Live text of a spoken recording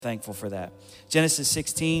Thankful for that. Genesis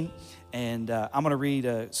 16, and I'm going to read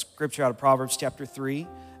a scripture out of Proverbs chapter 3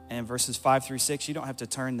 and verses 5 through 6. You don't have to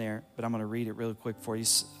turn there, but I'm going to read it really quick for you.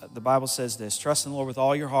 The Bible says this: trust in the Lord with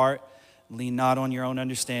all your heart, lean not on your own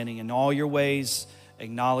understanding. In all your ways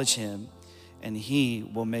acknowledge him, and he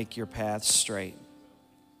will make your paths straight.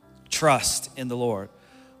 Trust in the Lord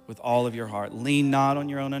with all of your heart. Lean not on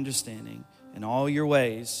your own understanding. In all your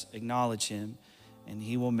ways acknowledge him, and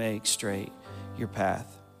he will make straight your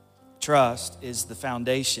path. Trust is the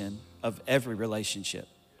foundation of every relationship.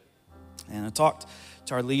 And I talked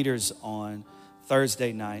to our leaders on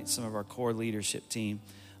Thursday night, some of our core leadership team,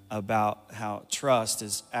 about how trust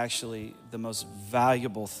is actually the most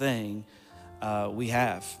valuable thing we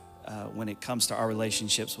have when it comes to our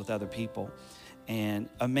relationships with other people. And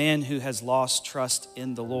a man who has lost trust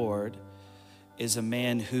in the Lord is a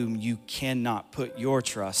man whom you cannot put your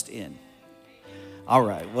trust in. All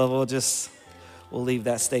right, well, we'll leave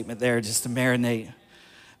that statement there just to marinate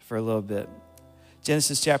for a little bit.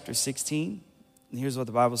 Genesis chapter 16, and here's what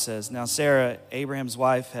the Bible says. Now Sarah, Abraham's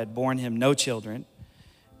wife, had borne him no children,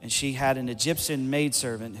 and she had an Egyptian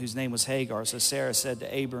maidservant whose name was Hagar. So Sarah said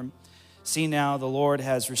to Abram, "See now, the Lord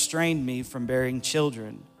has restrained me from bearing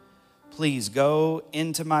children. Please go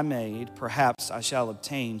into my maid. Perhaps I shall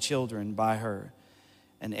obtain children by her."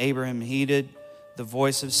 And Abraham heeded the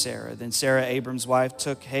voice of Sarah. Then Sarah, Abram's wife,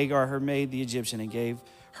 took Hagar, her maid, the Egyptian, and gave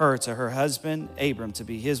her to her husband, Abram, to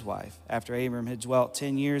be his wife, after Abram had dwelt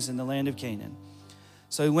 10 years in the land of Canaan.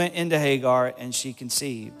 So he went into Hagar, and she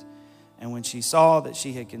conceived. And when she saw that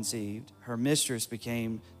she had conceived, her mistress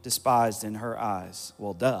became despised in her eyes.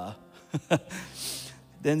 Well, duh.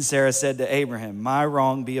 Then Sarah said to Abraham, "My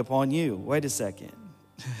wrong be upon you." Wait a second.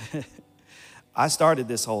 I started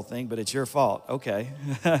this whole thing, but it's your fault. Okay.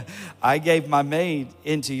 I gave my maid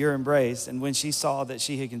into your embrace, and when she saw that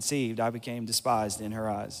she had conceived, I became despised in her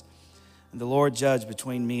eyes. And the Lord judged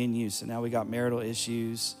between me and you. So now we got marital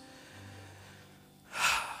issues.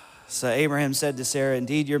 So Abraham said to Sarah,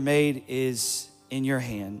 "Indeed, your maid is in your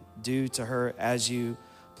hand. Do to her as you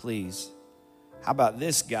please." How about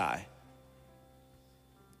this guy?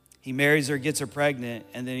 He marries her, gets her pregnant,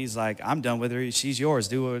 and then he's like, "I'm done with her. She's yours.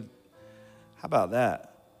 Do it." How about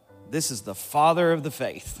that? This is the father of the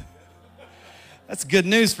faith. That's good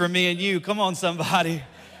news for me and you. Come on, somebody.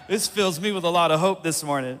 This fills me with a lot of hope this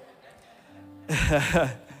morning.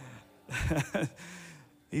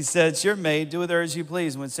 He said, "It's your maid. Do with her as you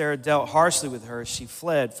please." When Sarah dealt harshly with her, she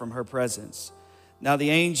fled from her presence. Now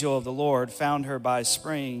the angel of the Lord found her by a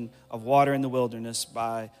spring of water in the wilderness,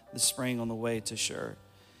 by the spring on the way to Shur.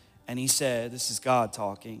 And he said, this is God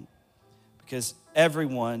talking, because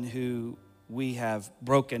everyone who we have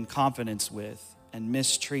broken confidence with and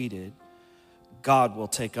mistreated, God will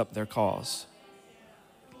take up their cause.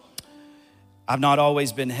 I've not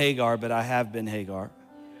always been Hagar, but I have been Hagar.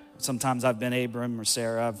 Sometimes I've been Abram or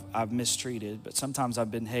Sarah, I've mistreated, but sometimes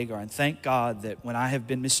I've been Hagar. And thank God that when I have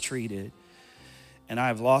been mistreated and I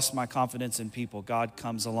have lost my confidence in people, God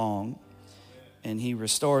comes along and he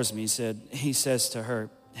restores me. He says to her,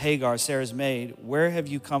 "Hagar, Sarah's maid, where have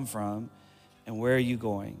you come from and where are you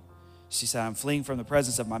going?" She said, "I'm fleeing from the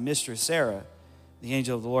presence of my mistress, Sarah." The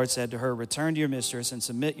angel of the Lord said to her, "Return to your mistress and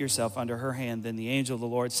submit yourself under her hand." Then the angel of the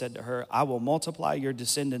Lord said to her, "I will multiply your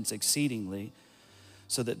descendants exceedingly,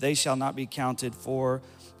 so that they shall not be counted for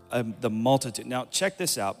the multitude." Now, check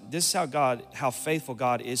this out. This is how faithful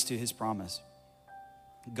God is to his promise.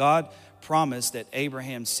 God promised that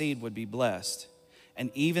Abraham's seed would be blessed.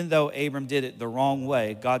 And even though Abram did it the wrong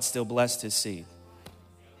way, God still blessed his seed.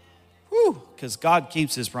 Whew, because God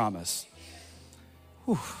keeps his promise.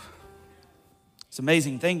 Whew. It's an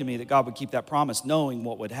amazing thing to me that God would keep that promise, knowing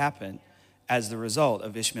what would happen as the result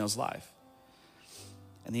of Ishmael's life.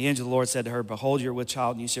 And the angel of the Lord said to her, "Behold, you're with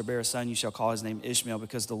child, and you shall bear a son. You shall call his name Ishmael,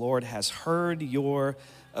 because the Lord has heard your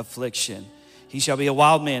affliction. He shall be a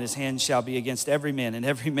wild man. His hand shall be against every man, and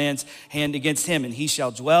every man's hand against him. And he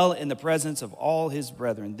shall dwell in the presence of all his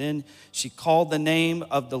brethren." Then she called the name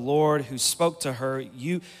of the Lord who spoke to her.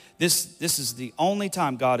 This is the only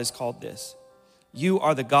time God has called this. "You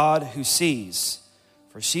are the God who sees."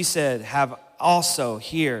 For she said, Have I also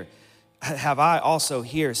here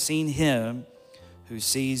seen him who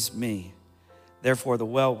sees me?" Therefore the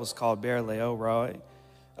well was called Beer-lahai-roi.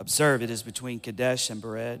 Observe, it is between Kadesh and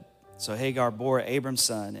Bered. So Hagar bore Abram's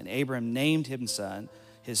son, and Abram named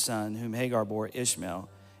his son, whom Hagar bore, Ishmael.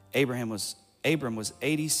 Abram was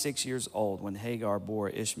 86 years old when Hagar bore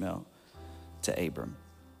Ishmael to Abram.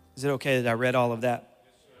 Is it okay that I read all of that?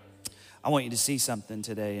 I want you to see something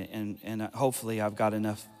today, and hopefully I've got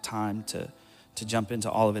enough time to jump into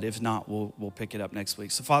all of it. If not, we'll pick it up next week.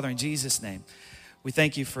 So Father, in Jesus' name, We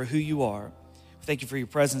thank you for who you are. We thank you for your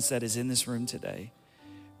presence that is in this room today.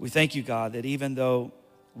 We thank you, God, that even though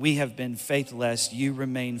we have been faithless, you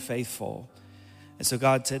remain faithful. And so,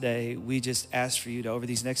 God, today we just ask for you to, over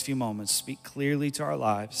these next few moments, speak clearly to our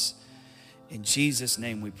lives. In Jesus'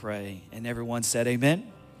 name we pray. And everyone said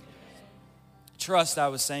amen. Trust, I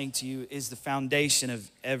was saying to you, is the foundation of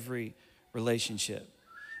every relationship.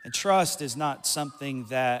 And trust is not something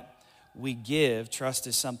that we give. Trust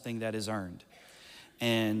is something that is earned.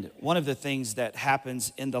 And one of the things that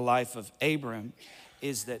happens in the life of Abram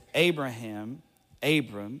is that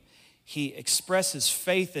Abram, he expresses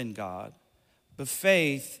faith in God, but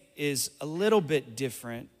faith is a little bit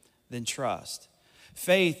different than trust.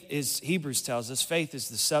 Faith is, Hebrews tells us, faith is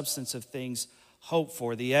the substance of things hoped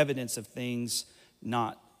for, the evidence of things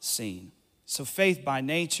not seen. So faith by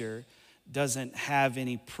nature doesn't have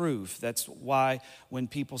any proof. That's why when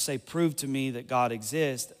people say, prove to me that God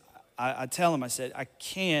exists, I tell them, I said, I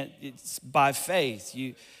can't, it's by faith.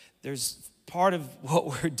 There's part of what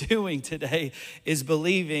we're doing today is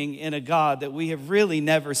believing in a God that we have really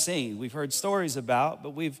never seen. We've heard stories about,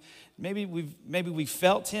 but maybe we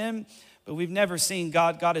felt him, but we've never seen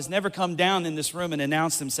God. God has never come down in this room and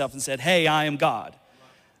announced himself and said, hey, I am God.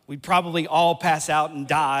 We'd probably all pass out and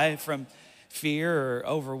die from fear or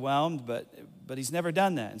overwhelmed, but he's never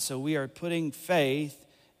done that. And so we are putting faith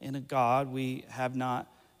in a God we have not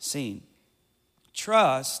seen.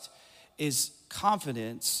 Trust is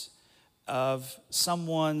confidence of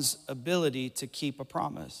someone's ability to keep a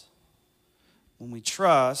promise. When we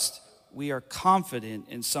trust, we are confident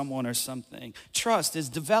in someone or something. Trust is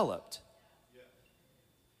developed.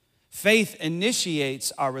 Faith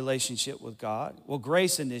initiates our relationship with God. Well,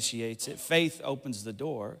 grace initiates it. Faith opens the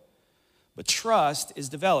door. But trust is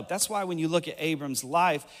developed. That's why when you look at Abram's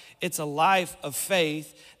life, it's a life of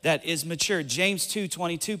faith that is mature. James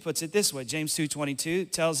 2:22 puts it this way. James 2:22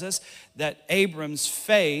 tells us that Abraham's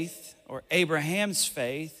faith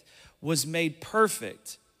was made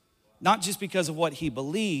perfect. Not just because of what he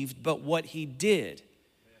believed, but what he did.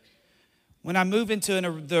 When I move into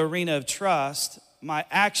the arena of trust, my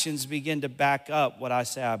actions begin to back up what I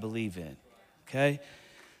say I believe in. Okay?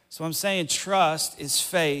 So I'm saying trust is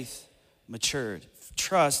faith matured.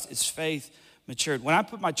 Trust is faith matured. When I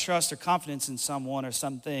put my trust or confidence in someone or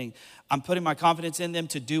something, I'm putting my confidence in them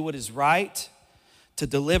to do what is right, to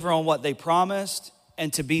deliver on what they promised,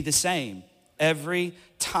 and to be the same every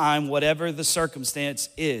time, whatever the circumstance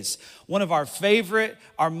is. One of our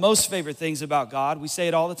most favorite things about God, we say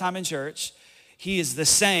it all the time in church, he is the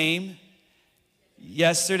same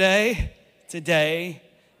yesterday, today,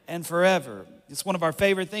 and forever. It's one of our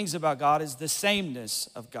favorite things about God is the sameness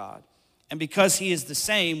of God. And because he is the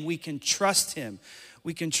same, we can trust him.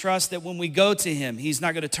 We can trust that when we go to him, he's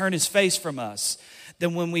not going to turn his face from us.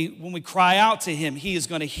 Then when we cry out to him, he is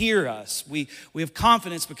going to hear us. We have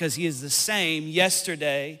confidence because he is the same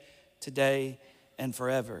yesterday, today, and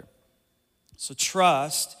forever. So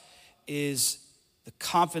trust is the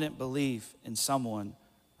confident belief in someone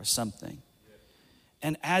or something.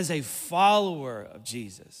 And as a follower of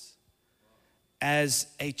Jesus, as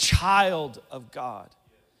a child of God,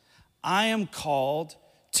 I am called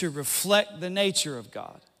to reflect the nature of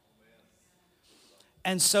God.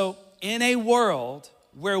 And so in a world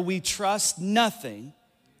where we trust nothing,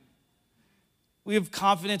 we have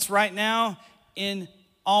confidence right now in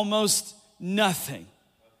almost nothing.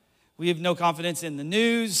 We have no confidence in the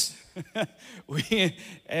news.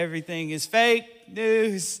 Everything is fake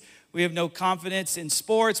news. We have no confidence in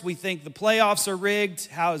sports. We think the playoffs are rigged.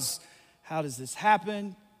 How does this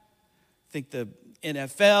happen? I think the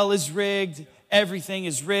NFL is rigged. Everything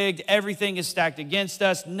is rigged. Everything is stacked against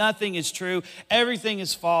us. Nothing is true. Everything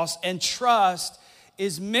is false. And trust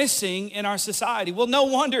is missing in our society. Well, no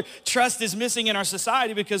wonder trust is missing in our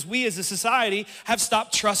society because we as a society have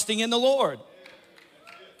stopped trusting in the Lord.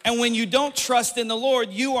 And when you don't trust in the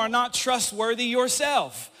Lord, you are not trustworthy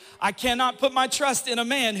yourself. I cannot put my trust in a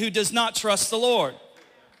man who does not trust the Lord.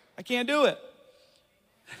 I can't do it.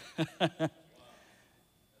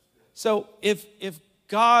 So if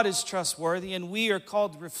God is trustworthy and we are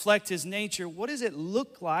called to reflect his nature, what does it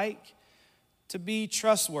look like to be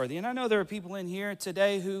trustworthy? And I know there are people in here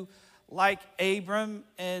today who, like Abram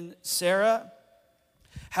and Sarah,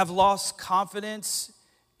 have lost confidence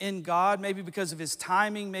in God, maybe because of his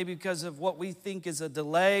timing, maybe because of what we think is a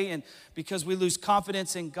delay, and because we lose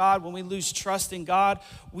confidence in God. When we lose trust in God,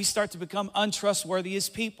 we start to become untrustworthy as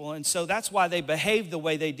people. And so that's why they behaved the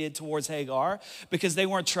way they did towards Hagar, because they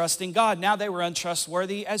weren't trusting God. Now they were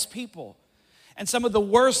untrustworthy as people. And some of the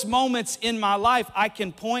worst moments in my life, I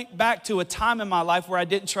can point back to a time in my life where I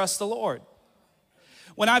didn't trust the Lord.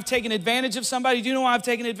 When I've taken advantage of somebody, do you know why I've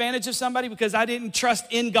taken advantage of somebody? Because I didn't trust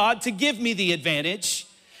in God to give me the advantage.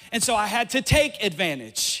 And so I had to take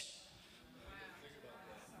advantage.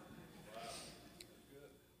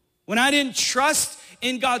 When I didn't trust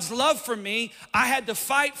in God's love for me, I had to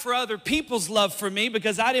fight for other people's love for me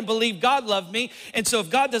because I didn't believe God loved me. And so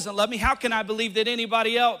if God doesn't love me, how can I believe that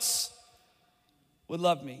anybody else would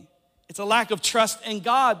love me? It's a lack of trust in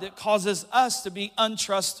God that causes us to be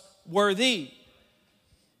untrustworthy.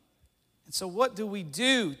 And so what do we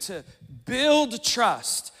do to build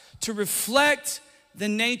trust, to reflect the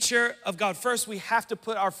nature of God? First, we have to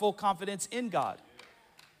put our full confidence in God.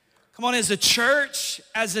 Come on, as a church,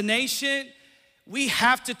 as a nation, we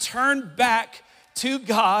have to turn back to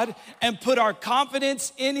God and put our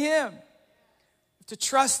confidence in Him, to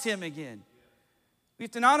trust Him again. We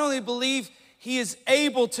have to not only believe He is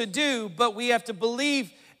able to do, but we have to believe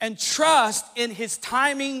and trust in His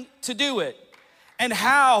timing to do it and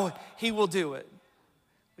how He will do it.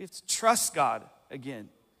 We have to trust God again,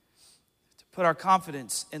 to put our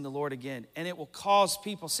confidence in the Lord again, and it will cause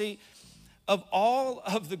people, see, of all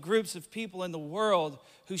of the groups of people in the world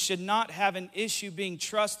who should not have an issue being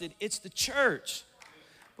trusted, it's the church.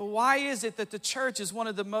 But why is it that the church is one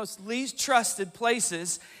of the most least trusted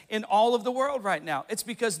places in all of the world right now? It's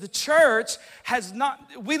because the church has not,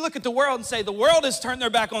 we look at the world and say, the world has turned their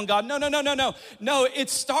back on God. No. No, it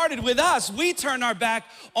started with us. We turn our back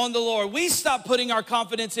on the Lord. We stop putting our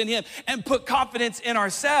confidence in Him and put confidence in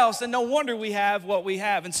ourselves, and no wonder we have what we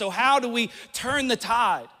have. And so how do we turn the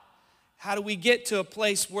tide? How do we get to a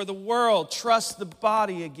place where the world trusts the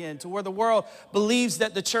body again, to where the world believes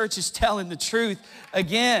that the church is telling the truth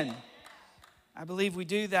again? I believe we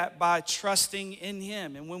do that by trusting in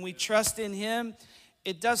Him. And when we trust in Him,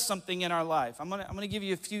 it does something in our life. I'm gonna give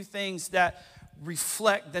you a few things that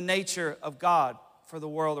reflect the nature of God for the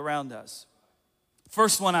world around us.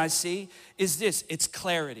 First one I see is this: it's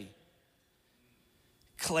clarity.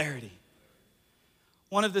 Clarity.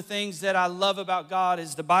 One of the things that I love about God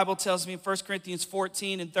is the Bible tells me in 1 Corinthians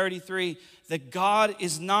 14:33 that God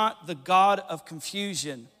is not the God of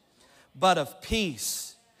confusion, but of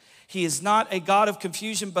peace. He is not a God of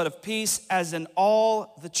confusion, but of peace, as in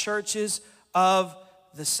all the churches of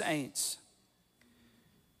the saints.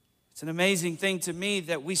 It's an amazing thing to me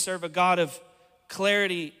that we serve a God of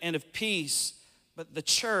clarity and of peace, but the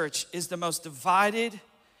church is the most divided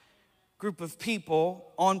group of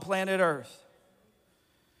people on planet Earth.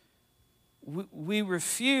 We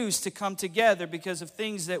refuse to come together because of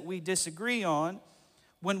things that we disagree on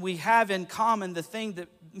when we have in common the thing that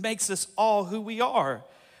makes us all who we are.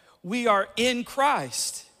 We are in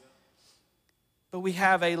Christ. But we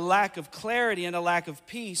have a lack of clarity and a lack of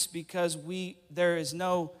peace because there is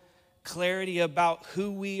no clarity about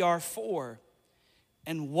who we are for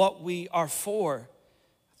and what we are for.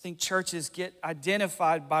 I think churches get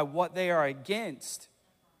identified by what they are against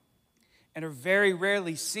and are very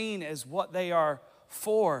rarely seen as what they are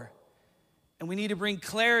for. And we need to bring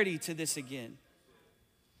clarity to this again.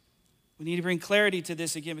 We need to bring clarity to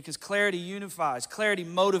this again because clarity unifies, clarity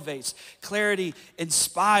motivates, clarity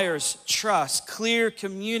inspires trust. Clear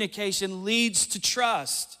communication leads to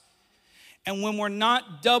trust. And when we're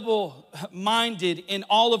not double-minded in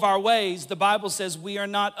all of our ways, the Bible says we are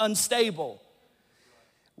not unstable.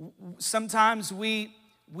 Sometimes we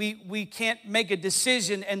can't make a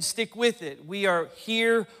decision and stick with it. We are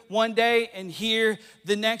here one day and here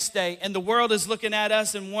the next day. And the world is looking at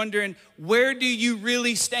us and wondering, where do you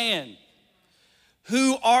really stand?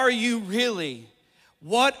 Who are you really?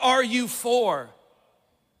 What are you for?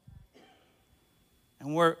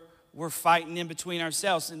 And we're fighting in between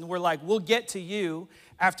ourselves. And we're like, we'll get to you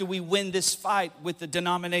after we win this fight with the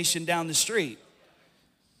denomination down the street.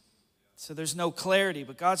 So there's no clarity,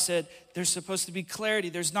 but God said there's supposed to be clarity.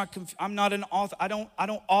 There's not. I'm not an author. I don't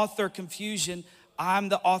author confusion. I'm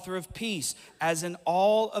the author of peace, as in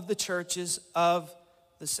all of the churches of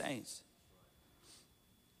the saints.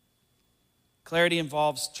 Clarity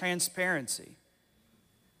involves transparency,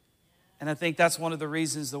 and I think that's one of the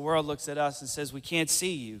reasons the world looks at us and says we can't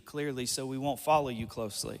see you clearly, so we won't follow you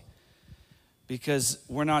closely, because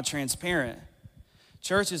we're not transparent.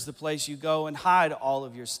 Church is the place you go and hide all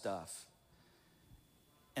of your stuff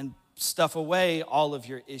and stuff away all of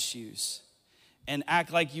your issues and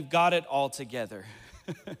act like you've got it all together.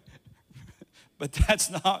 But that's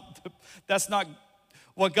not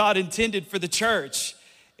what God intended for the church.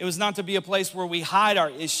 It was not to be a place where we hide our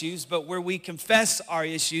issues, but where we confess our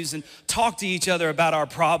issues and talk to each other about our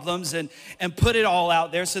problems and put it all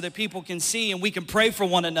out there so that people can see and we can pray for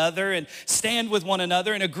one another and stand with one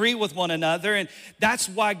another and agree with one another. And that's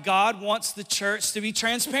why God wants the church to be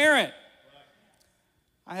transparent.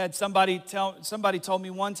 I had somebody told me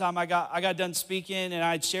one time I got done speaking and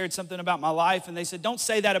I had shared something about my life, and they said, don't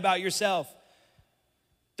say that about yourself.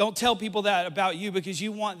 Don't tell people that about you because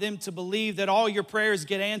you want them to believe that all your prayers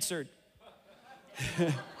get answered.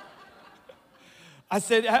 I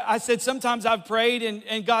said, sometimes I've prayed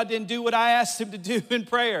and God didn't do what I asked him to do in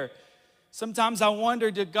prayer. Sometimes I wonder,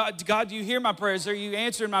 God, do you hear my prayers? Are you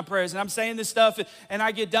answering my prayers? And I'm saying this stuff and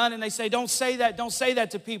I get done and they say, don't say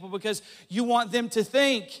that to people because you want them to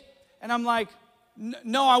think. And I'm like,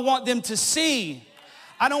 no, I want them to see.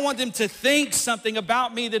 I don't want them to think something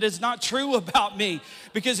about me that is not true about me.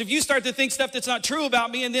 Because if you start to think stuff that's not true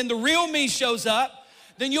about me and then the real me shows up,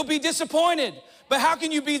 then you'll be disappointed. But how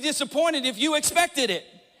can you be disappointed if you expected it?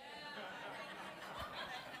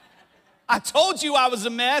 I told you I was a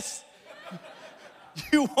mess.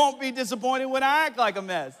 You won't be disappointed when I act like a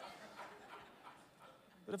mess.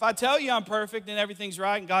 But if I tell you I'm perfect and everything's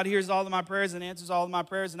right and God hears all of my prayers and answers all of my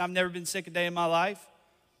prayers and I've never been sick a day in my life,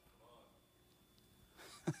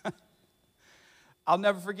 I'll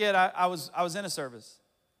never forget, I was in a service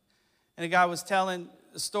and a guy was telling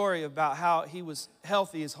a story about how he was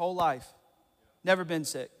healthy his whole life, never been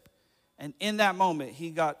sick. And in that moment,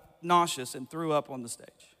 he got nauseous and threw up on the stage.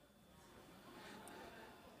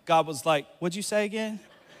 God was like, what'd you say again?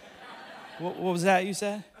 What was that you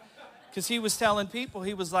said? Because he was telling people,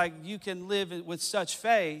 he was like, you can live with such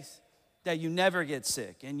faith that you never get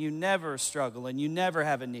sick and you never struggle and you never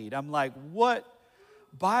have a need. I'm like, what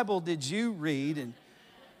Bible did you read? And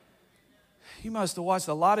you must have watched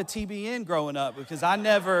a lot of TBN growing up because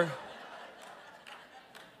that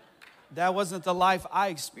wasn't the life I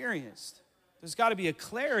experienced. There's got to be a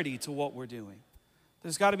clarity to what we're doing.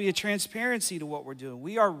 There's got to be a transparency to what we're doing.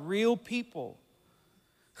 We are real people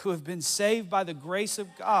who have been saved by the grace of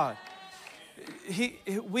God.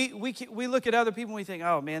 We look at other people and we think,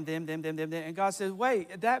 oh man, them. And God says,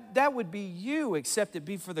 wait, that would be you except it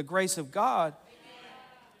be for the grace of God.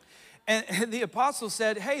 And the apostle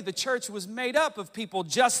said, hey, the church was made up of people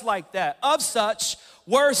just like that. Of such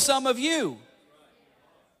were some of you.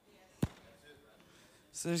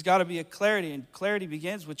 So there's got to be a clarity, and clarity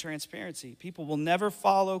begins with transparency. People will never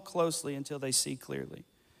follow closely until they see clearly.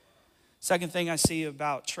 Second thing I see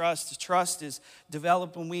about trust is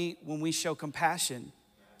developed when we show compassion.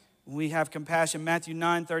 When we have compassion. Matthew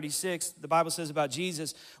 9:36, the Bible says about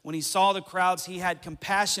Jesus, when he saw the crowds, he had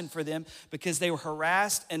compassion for them because they were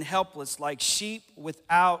harassed and helpless like sheep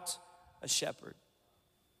without a shepherd.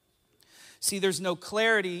 See, there's no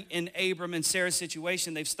clarity in Abram and Sarah's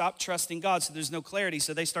situation. They've stopped trusting God, so there's no clarity.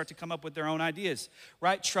 So they start to come up with their own ideas,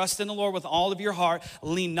 right? Trust in the Lord with all of your heart.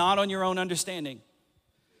 Lean not on your own understanding.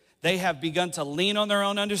 They have begun to lean on their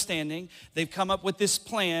own understanding. They've come up with this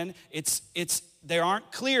plan. They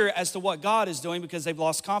aren't clear as to what God is doing because they've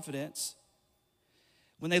lost confidence.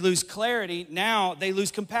 When they lose clarity, now they lose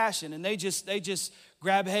compassion, and they just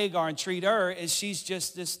grab Hagar and treat her as she's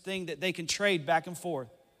just this thing that they can trade back and forth.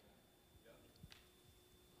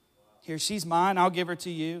 Here, she's mine, I'll give her to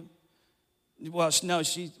you. Well, no,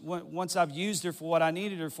 once I've used her for what I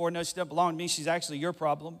needed her for, no, she doesn't belong to me, she's actually your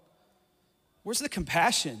problem. Where's the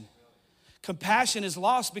compassion? Compassion is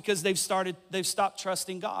lost because they've stopped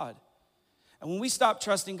trusting God. And when we stop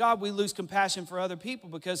trusting God, we lose compassion for other people,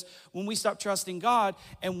 because when we stop trusting God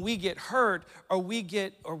and we get hurt or we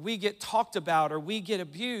get talked about or we get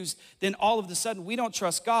abused, then all of a sudden we don't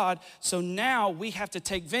trust God, so now we have to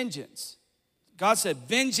take vengeance. God said,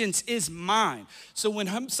 vengeance is mine. So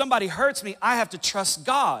when somebody hurts me, I have to trust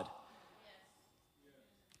God.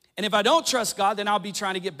 And if I don't trust God, then I'll be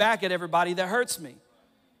trying to get back at everybody that hurts me.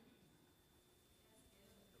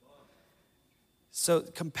 So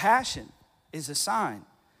compassion is a sign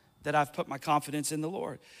that I've put my confidence in the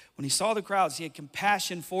Lord. When he saw the crowds, he had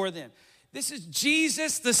compassion for them. This is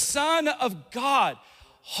Jesus, the Son of God,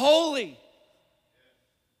 holy,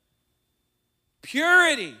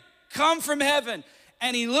 purity, come from heaven.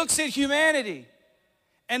 And he looks at humanity.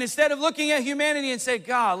 And instead of looking at humanity and say,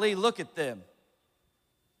 golly, look at them.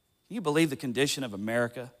 Can you believe the condition of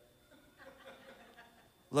America?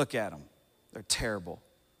 Look at them. They're terrible.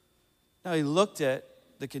 No, he looked at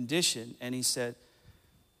the condition and he said,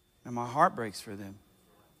 and my heart breaks for them.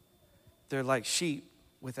 They're like sheep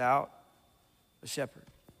without a shepherd.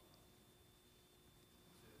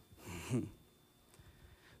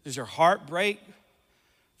 Does your heart break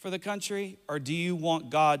for the country, or do you want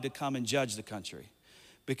God to come and judge the country?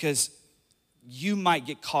 Because you might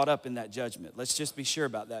get caught up in that judgment. Let's just be sure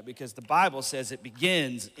about that, because the Bible says it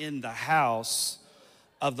begins in the house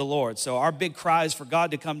of the Lord. So our big cries for God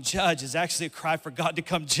to come judge is actually a cry for God to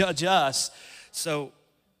come judge us. So,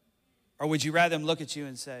 or would you rather him look at you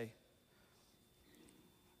and say,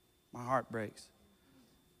 My heart breaks.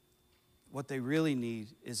 What they really need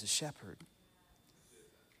is a shepherd.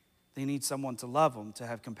 They need someone to love them, to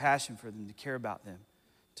have compassion for them, to care about them,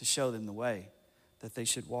 to show them the way that they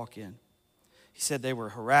should walk in. He said they were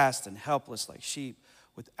harassed and helpless like sheep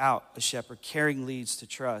without a shepherd. Caring leads to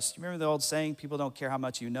trust. You remember the old saying, people don't care how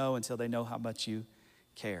much you know until they know how much you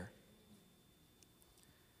care.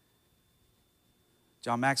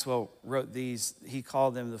 John Maxwell wrote these. He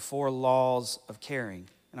called them the 4 laws of caring.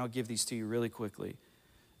 And I'll give these to you really quickly.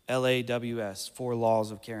 LAWS, 4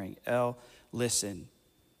 laws of caring. L, listen.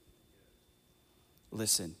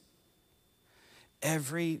 Listen.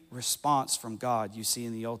 Every response from God you see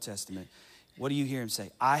in the Old Testament, what do you hear him say?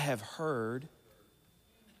 I have heard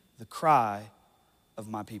the cry of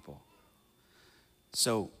my people.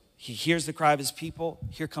 So he hears the cry of his people.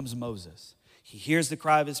 Here comes Moses. He hears the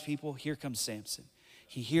cry of his people. Here comes Samson.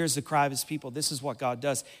 He hears the cry of his people. This is what God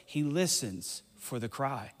does. He listens for the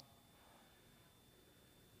cry.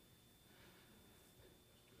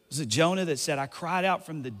 Was it Jonah that said, I cried out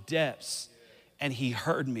from the depths and he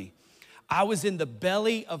heard me? I was in the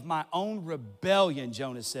belly of my own rebellion,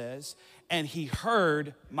 Jonah says, and he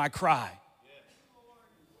heard my cry.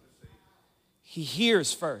 He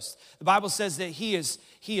hears first. The Bible says that he is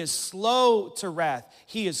slow to wrath.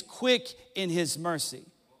 He is quick in his mercy.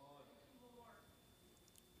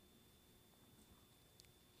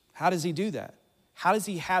 How does he do that? How does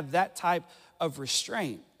he have that type of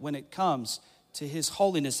restraint when it comes to his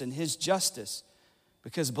holiness and his justice?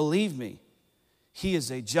 Because believe me, he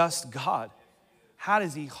is a just God. How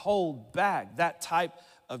does he hold back that type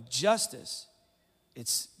of justice?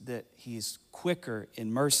 It's that he is quicker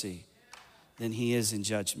in mercy than he is in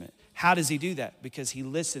judgment. How does he do that? Because he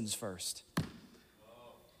listens first.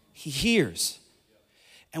 He hears.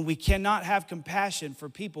 And we cannot have compassion for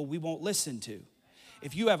people we won't listen to.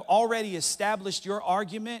 If you have already established your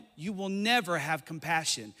argument, you will never have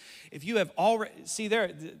compassion. If you have already,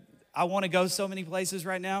 I want to go so many places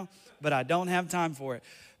right now, but I don't have time for it.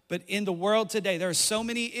 But in the world today, there are so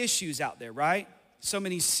many issues out there, right? So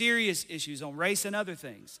many serious issues on race and other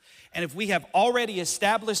things. And if we have already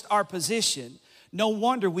established our position, no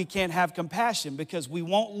wonder we can't have compassion, because we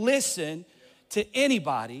won't listen to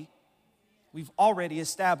anybody. We've already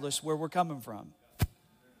established where we're coming from.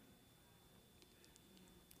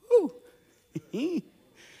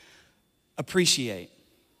 Appreciate.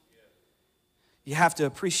 You have to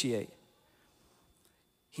appreciate.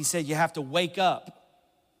 He said you have to wake up.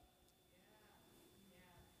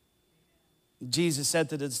 Jesus said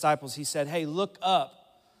to the disciples, he said, hey, look up.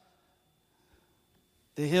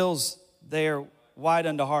 The hills, they are wide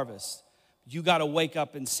unto harvest. You got to wake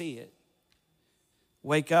up and see it.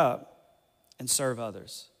 Wake up and serve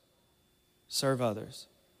others. Serve others.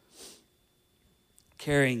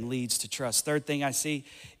 Caring leads to trust. Third thing I see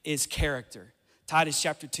is character. Titus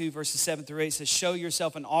chapter 2, verses 7 through 8 says, show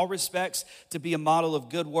yourself in all respects to be a model of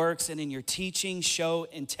good works, and in your teaching show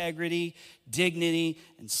integrity, dignity,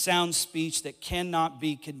 and sound speech that cannot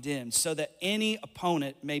be condemned, so that any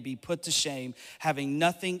opponent may be put to shame, having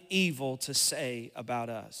nothing evil to say about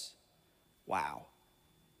us. Wow.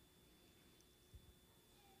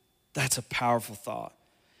 That's a powerful thought.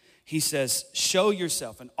 He says, show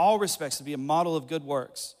yourself in all respects to be a model of good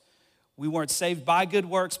works. We weren't saved by good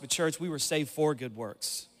works, but church, we were saved for good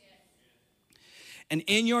works. And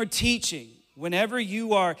in your teaching, whenever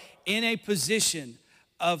you are in a position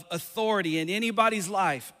of authority in anybody's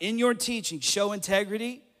life, in your teaching, show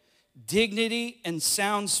integrity, dignity, and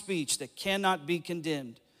sound speech that cannot be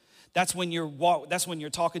condemned. That's when you're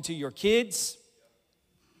talking to your kids.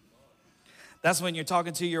 That's when you're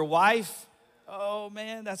talking to your wife. Oh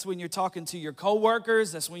man, that's when you're talking to your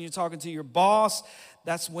coworkers. That's when you're talking to your boss.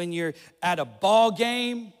 That's when you're at a ball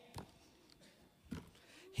game.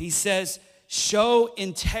 He says, show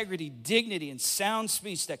integrity, dignity, and sound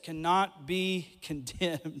speech that cannot be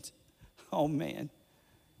condemned. Oh man.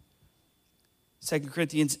 2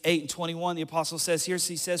 Corinthians 8:21, the apostle says here,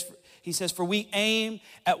 he says, for we aim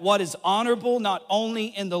at what is honorable, not only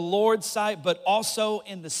in the Lord's sight, but also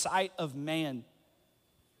in the sight of man.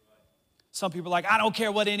 Some people are like, I don't care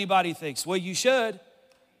what anybody thinks. Well, you should,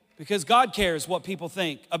 because God cares what people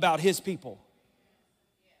think about his people.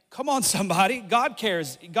 Come on, somebody. God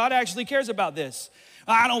cares. God actually cares about this.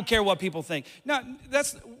 I don't care what people think. No,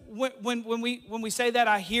 that's when we say that,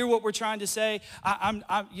 I hear what we're trying to say. I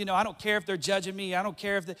don't care if they're judging me. I don't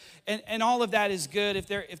care if and all of that is good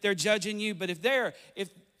if they're judging you. But if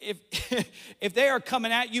they are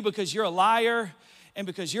coming at you because you're a liar, and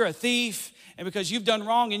because you're a thief and because you've done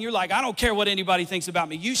wrong and you're like, I don't care what anybody thinks about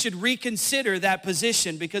me, you should reconsider that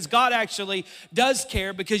position, because God actually does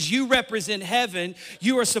care, because you represent heaven.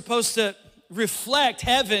 You are supposed to reflect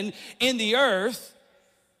heaven in the earth.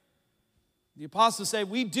 The apostles say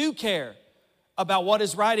we do care about what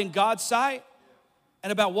is right in God's sight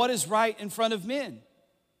and about what is right in front of men.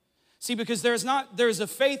 See, because there's a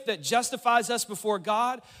faith that justifies us before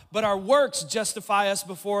God, but our works justify us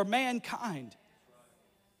before mankind.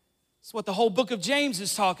 That's what the whole book of James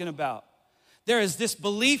is talking about. There is this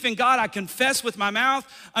belief in God. I confess with my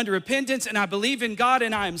mouth unto repentance, and I believe in God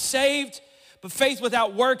and I am saved. But faith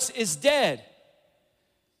without works is dead.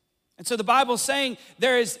 And so the Bible is saying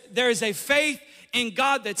there is a faith in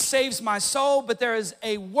God that saves my soul, but there is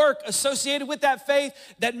a work associated with that faith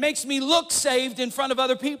that makes me look saved in front of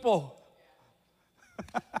other people.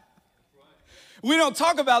 We don't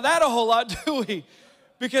talk about that a whole lot, do we?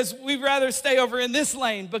 Because we'd rather stay over in this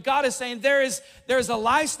lane. But God is saying there's a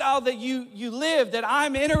lifestyle that you live that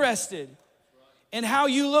I'm interested in, how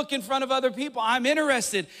you look in front of other people. I'm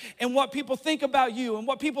interested in what people think about you and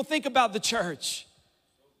what people think about the church.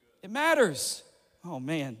 It matters. Oh,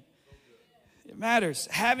 man. It matters.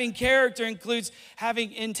 Having character includes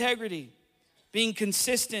having integrity, being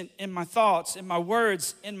consistent in my thoughts, in my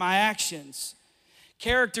words, in my actions.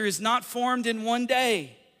 Character is not formed in one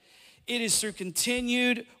day. It is through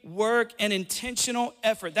continued work and intentional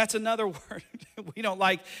effort. That's another word we don't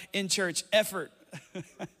like in church, effort.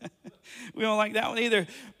 We don't like that one either.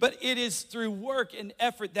 But it is through work and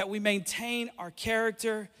effort that we maintain our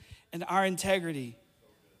character and our integrity.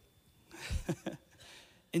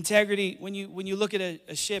 Integrity, when you look at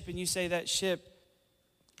a ship and you say that ship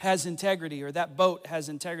has integrity or that boat has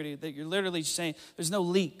integrity, that you're literally saying there's no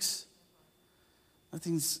leaks.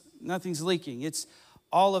 Nothing's leaking. It's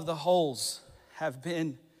all of the holes have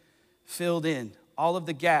been filled in. All of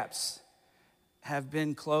the gaps have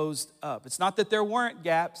been closed up. It's not that there weren't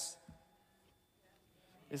gaps.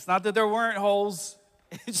 It's not that there weren't holes.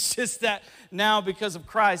 It's just that now because of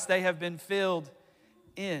Christ, they have been filled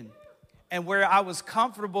in. And where I was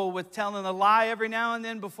comfortable with telling a lie every now and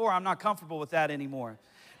then before, I'm not comfortable with that anymore,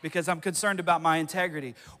 because I'm concerned about my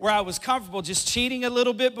integrity. Where I was comfortable just cheating a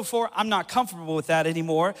little bit before, I'm not comfortable with that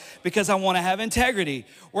anymore, because I want to have integrity.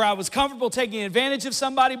 Where I was comfortable taking advantage of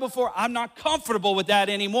somebody before, I'm not comfortable with that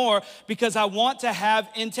anymore, because I want to have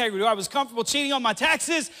integrity. Where I was comfortable cheating on my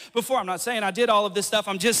taxes before, I'm not saying I did all of this stuff,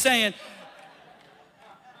 I'm just saying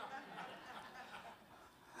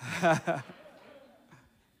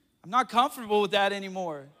I'm not comfortable with that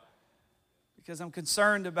anymore, because I'm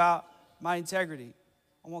concerned about my integrity.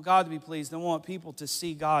 I want God to be pleased. I want people to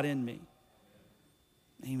see God in me.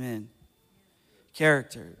 Amen.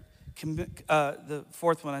 Character. The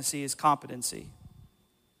fourth one I see is competency.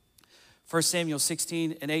 1 Samuel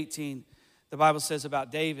 16 and 18, the Bible says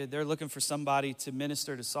about David, they're looking for somebody to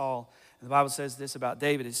minister to Saul. And the Bible says this about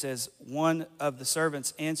David. It says, one of the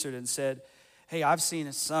servants answered and said, hey, I've seen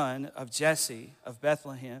a son of Jesse of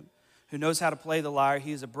Bethlehem who knows how to play the lyre.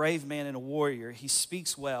 He is a brave man and a warrior. He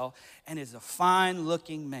speaks well and is a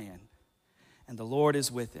fine-looking man, and the Lord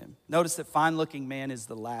is with him. Notice that fine-looking man is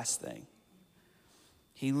the last thing.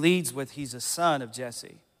 He leads with he's a son of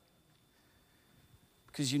Jesse,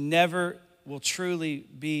 because you never will truly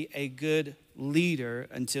be a good leader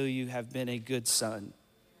until you have been a good son.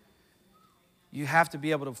 You have to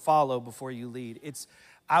be able to follow before you lead.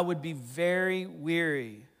 I would be very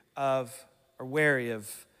wary of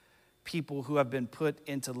people who have been put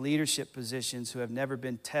into leadership positions who have never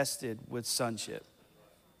been tested with sonship.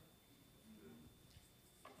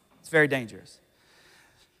 It's very dangerous.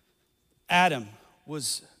 Adam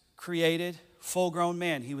was created, full-grown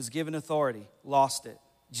man. He was given authority, lost it.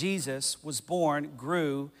 Jesus was born,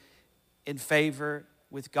 grew in favor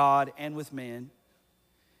with God and with men,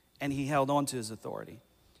 and he held on to his authority.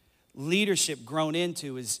 Leadership grown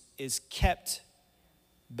into is kept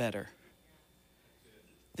better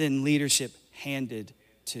than leadership handed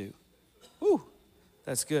to. Whew,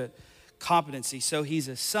 that's good. Competency. So he's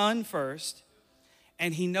a son first,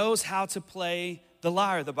 and he knows how to play the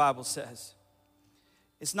lyre, the Bible says.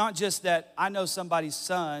 It's not just that I know somebody's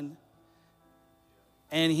son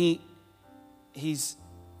and he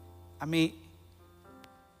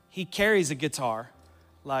carries a guitar.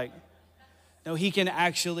 No, he can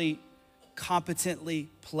actually competently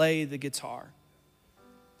play the guitar.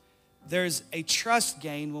 There's a trust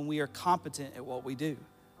gain when we are competent at what we do.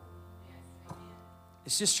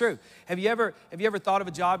 It's just true. Have you ever thought of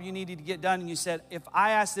a job you needed to get done and you said, if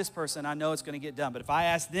I ask this person, I know it's going to get done, but if I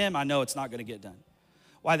ask them, I know it's not going to get done?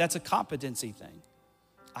 Why? That's a competency thing.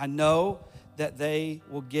 I know that they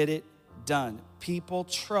will get it done. people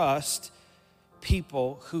trust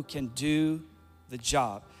people who can do the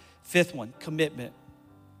job. Fifth one, commitment.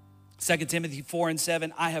 2 Timothy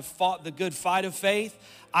 4:7, I have fought the good fight of faith.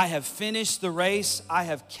 I have finished the race. I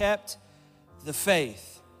have kept the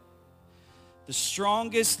faith. The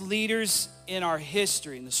strongest leaders in our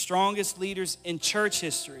history and the strongest leaders in church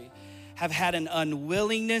history have had an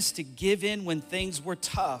unwillingness to give in when things were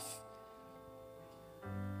tough.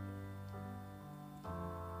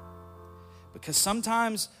 Because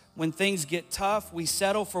sometimes when things get tough, we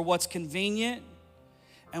settle for what's convenient,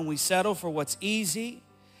 and we settle for what's easy,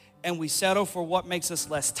 and we settle for what makes us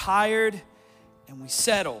less tired, and we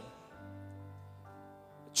settle.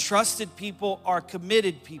 Trusted people are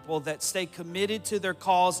committed people that stay committed to their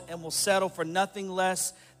cause and will settle for nothing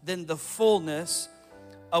less than the fullness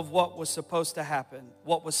of what was supposed to happen,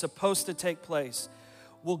 what was supposed to take place.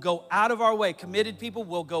 Will go out of our way. Committed people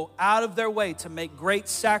will go out of their way to make great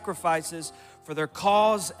sacrifices for their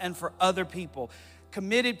cause and for other people.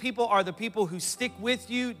 Committed people are the people who stick with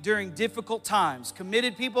you during difficult times.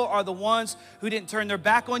 Committed people are the ones who didn't turn their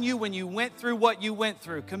back on you when you went through what you went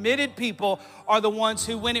through. Committed people are the ones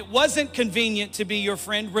who, when it wasn't convenient to be your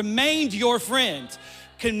friend, remained your friend.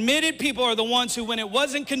 Committed people are the ones who, when it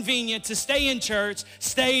wasn't convenient to stay in church,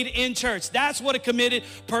 stayed in church. That's what a committed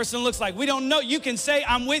person looks like. We don't know. You can say,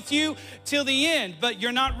 I'm with you till the end, but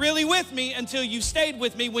you're not really with me until you stayed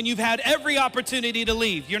with me when you've had every opportunity to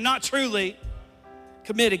leave. You're not truly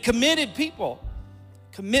committed. Committed people.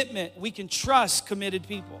 Commitment. We can trust committed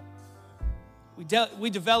people.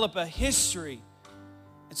 We develop a history.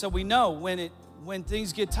 And so we know when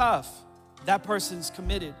things get tough, that person's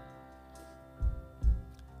committed.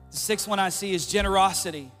 The sixth one I see is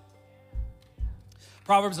generosity.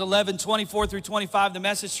 Proverbs 11:24-25, the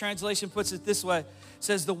Message translation puts it this way. It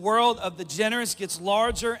says, the world of the generous gets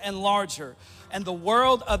larger and larger, and the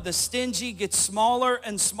world of the stingy gets smaller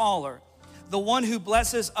and smaller. The one who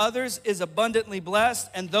blesses others is abundantly blessed,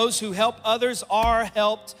 and those who help others are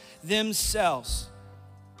helped themselves.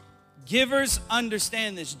 Givers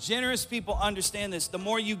understand this. Generous people understand this. The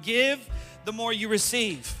more you give, the more you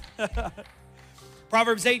receive.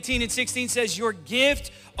 Proverbs 18:16 says, your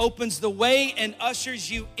gift opens the way and ushers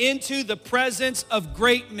you into the presence of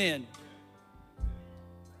great men.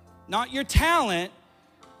 Not your talent,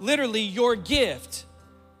 literally your gift.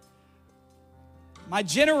 My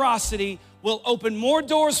generosity will open more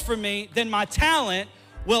doors for me than my talent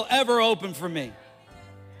will ever open for me.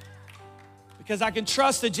 Because I can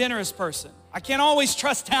trust a generous person. I can't always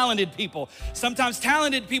trust talented people. Sometimes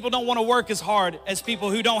talented people don't want to work as hard as people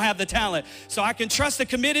who don't have the talent. So I can trust a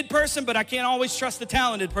committed person, but I can't always trust the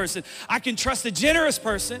talented person. I can trust a generous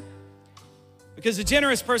person because a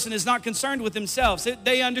generous person is not concerned with themselves.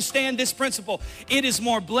 They understand this principle. It is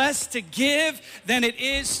more blessed to give than it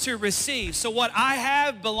is to receive. So what I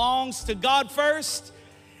have belongs to God first,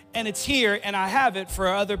 and it's here, and I have it for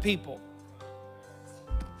other people.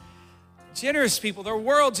 Generous people, their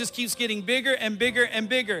world just keeps getting bigger and bigger and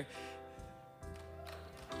bigger.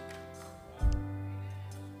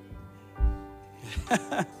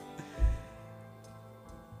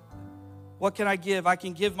 What can I give? I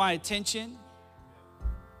can give my attention.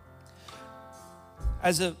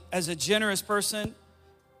 As a generous person,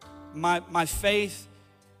 my faith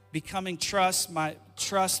becoming trust, my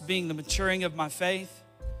trust being the maturing of my faith.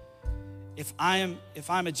 If I'm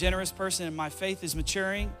a generous person and my faith is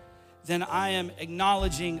maturing, then I am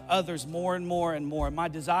acknowledging others more and more and more. My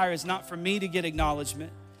desire is not for me to get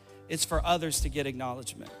acknowledgement. It's for others to get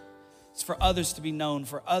acknowledgement. It's for others to be known,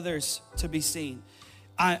 for others to be seen.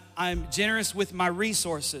 I'm generous with my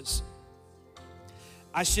resources.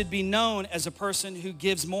 I should be known as a person who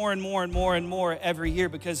gives more and more and more and more every year,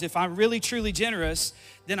 because if I'm really truly generous,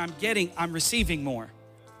 then I'm receiving more,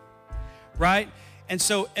 right? And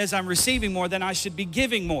so as I'm receiving more, then I should be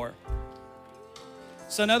giving more.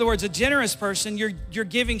 So in other words, a generous person, your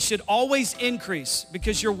giving should always increase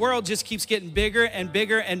because your world just keeps getting bigger and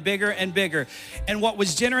bigger and bigger and bigger. And what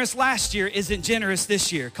was generous last year isn't generous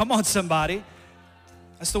this year. Come on, somebody.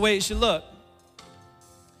 That's the way it should look.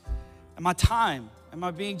 And my time, am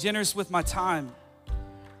I being generous with my time?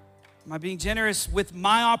 Am I being generous with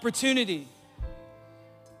my opportunity?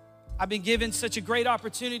 I've been given such a great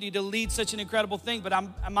opportunity to lead such an incredible thing, but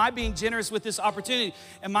am I being generous with this opportunity?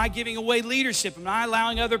 Am I giving away leadership? Am I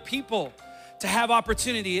allowing other people to have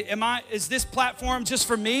opportunity? Is this platform just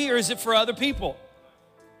for me or is it for other people?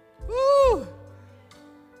 Woo!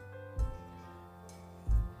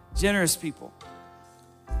 Generous people.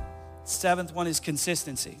 Seventh one is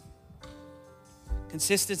consistency.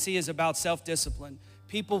 Consistency is about self-discipline.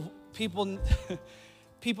 People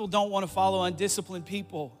don't want to follow undisciplined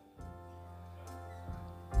people.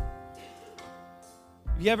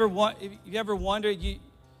 You ever wondered,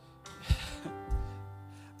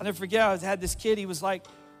 I'll never forget, I had this kid, he was like,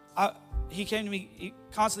 he came to me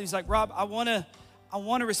constantly, he's like, Rob, I want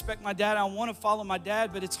to respect my dad, I want to follow my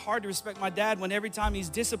dad, but it's hard to respect my dad when every time he's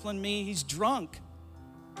disciplined me, he's drunk.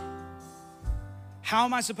 How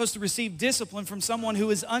am I supposed to receive discipline from someone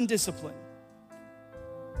who is undisciplined?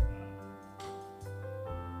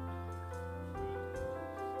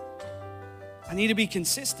 I need to be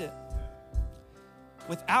consistent.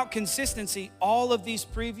 Without consistency, all of these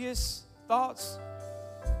previous thoughts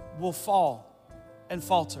will fall and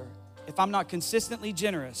falter. If I'm not consistently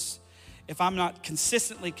generous, if I'm not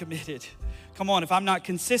consistently committed, come on, if I'm not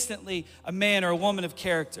consistently a man or a woman of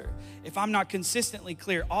character, if I'm not consistently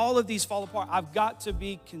clear, all of these fall apart. I've got to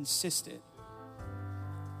be consistent.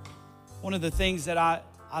 One of the things that I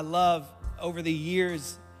love over the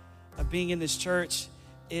years of being in this church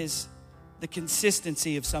is the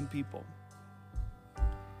consistency of some people.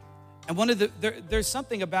 And there's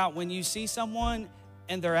something about when you see someone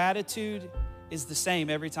and their attitude is the same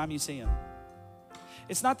every time you see them.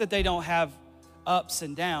 It's not that they don't have ups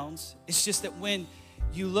and downs. It's just that when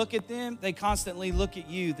you look at them, they constantly look at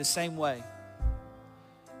you the same way.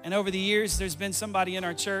 And over the years, there's been somebody in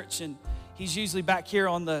our church, and he's usually back here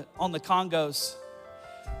on the congos.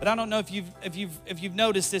 But I don't know if you've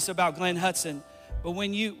noticed this about Glenn Hudson. But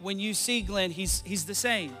when you see Glenn, he's the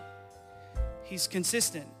same. He's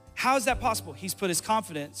consistent. How is that possible? He's put his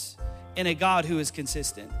confidence in a God who is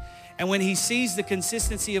consistent. And when he sees the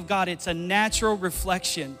consistency of God, it's a natural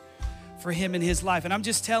reflection for him in his life. And I'm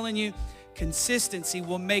just telling you, consistency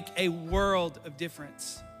will make a world of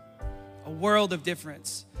difference. A world of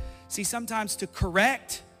difference. See, sometimes to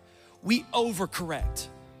correct, we overcorrect,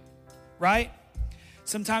 right?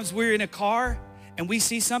 Sometimes we're in a car and we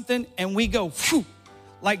see something and we go, phew,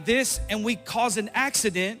 like this, and we cause an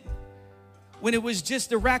accident when it was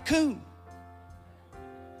just a raccoon.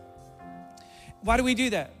 Why do we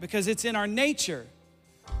do that? Because it's in our nature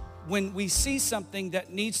when we see something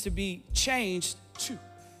that needs to be changed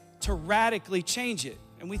to radically change it.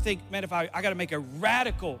 And we think, man, if I got to make a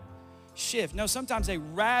radical shift. No, sometimes a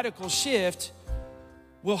radical shift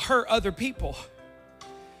will hurt other people.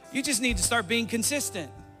 You just need to start being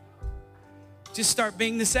consistent. Just start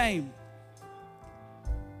being the same.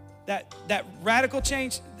 That radical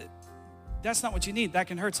change, that's not what you need. That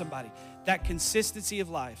can hurt somebody. That consistency of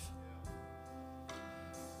life.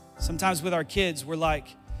 Sometimes with our kids, we're like,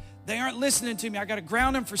 they aren't listening to me. I got to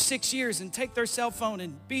ground them for 6 years and take their cell phone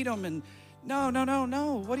and beat them. And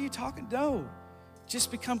no. What are you talking? No.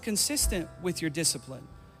 Just become consistent with your discipline.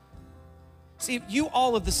 See, if you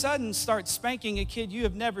all of a sudden start spanking a kid you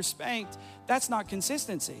have never spanked, that's not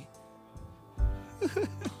consistency.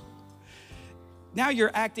 Now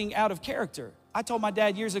you're acting out of character. I told my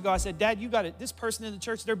dad years ago, I said, Dad, you got it. This person in the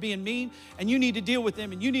church, they're being mean, and you need to deal with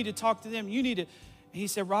them, and you need to talk to them. You need to. He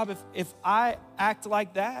said, Rob, if I act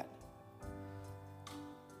like that,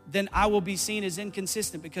 then I will be seen as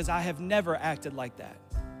inconsistent because I have never acted like that.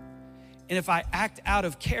 And if I act out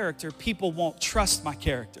of character, people won't trust my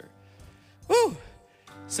character. Woo!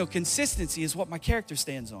 So consistency is what my character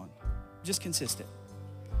stands on. Just consistent.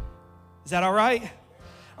 Is that all right?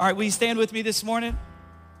 All right, will you stand with me this morning?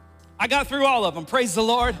 I got through all of them. Praise the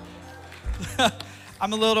Lord.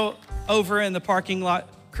 I'm a little over in the parking lot.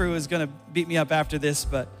 Crew is going to beat me up after this,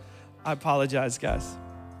 but I apologize, guys.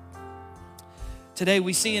 Today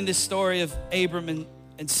we see in this story of Abram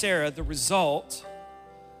and Sarah the result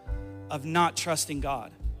of not trusting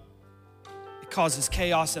God. It causes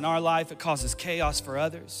chaos in our life. It causes chaos for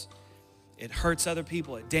others. It hurts other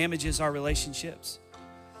people. It damages our relationships.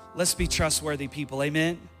 Let's be trustworthy people,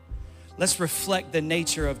 amen? Let's reflect the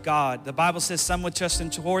nature of God. The Bible says some would trust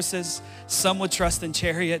in horses, some would trust in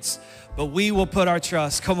chariots, but we will put our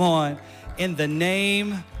trust, come on, in the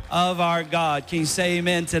name of our God. Can you say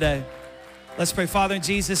amen today? Let's pray. Father, in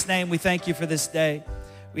Jesus' name, we thank you for this day.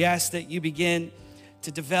 We ask that you begin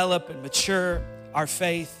to develop and mature our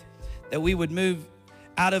faith, that we would move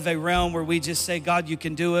out of a realm where we just say, God, you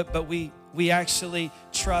can do it, but we actually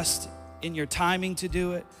trust in your timing to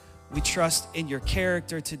do it. We trust in your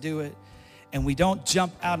character to do it. And we don't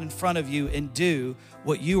jump out in front of you and do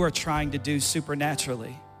what you are trying to do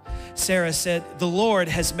supernaturally. Sarah said, the Lord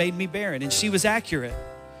has made me barren. And she was accurate.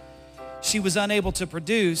 She was unable to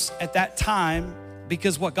produce at that time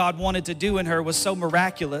because what God wanted to do in her was so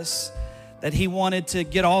miraculous that he wanted to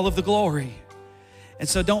get all of the glory. And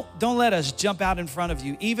so don't let us jump out in front of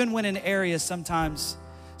you, even when an area sometimes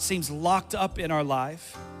seems locked up in our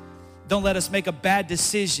life. Don't let us make a bad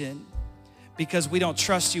decision because we don't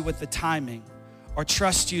trust you with the timing or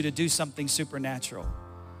trust you to do something supernatural.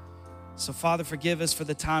 So, Father, forgive us for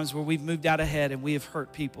the times where we've moved out ahead and we have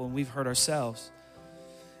hurt people and we've hurt ourselves.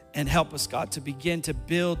 And help us, God, to begin to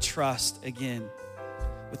build trust again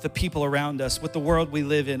with the people around us, with the world we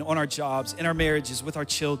live in, on our jobs, in our marriages, with our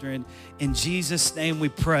children. In Jesus' name we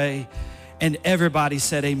pray. And everybody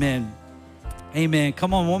said amen. Amen.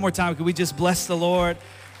 Come on, one more time. Could we just bless the Lord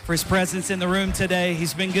for his presence in the room today?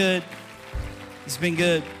 He's been good. He's been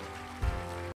good.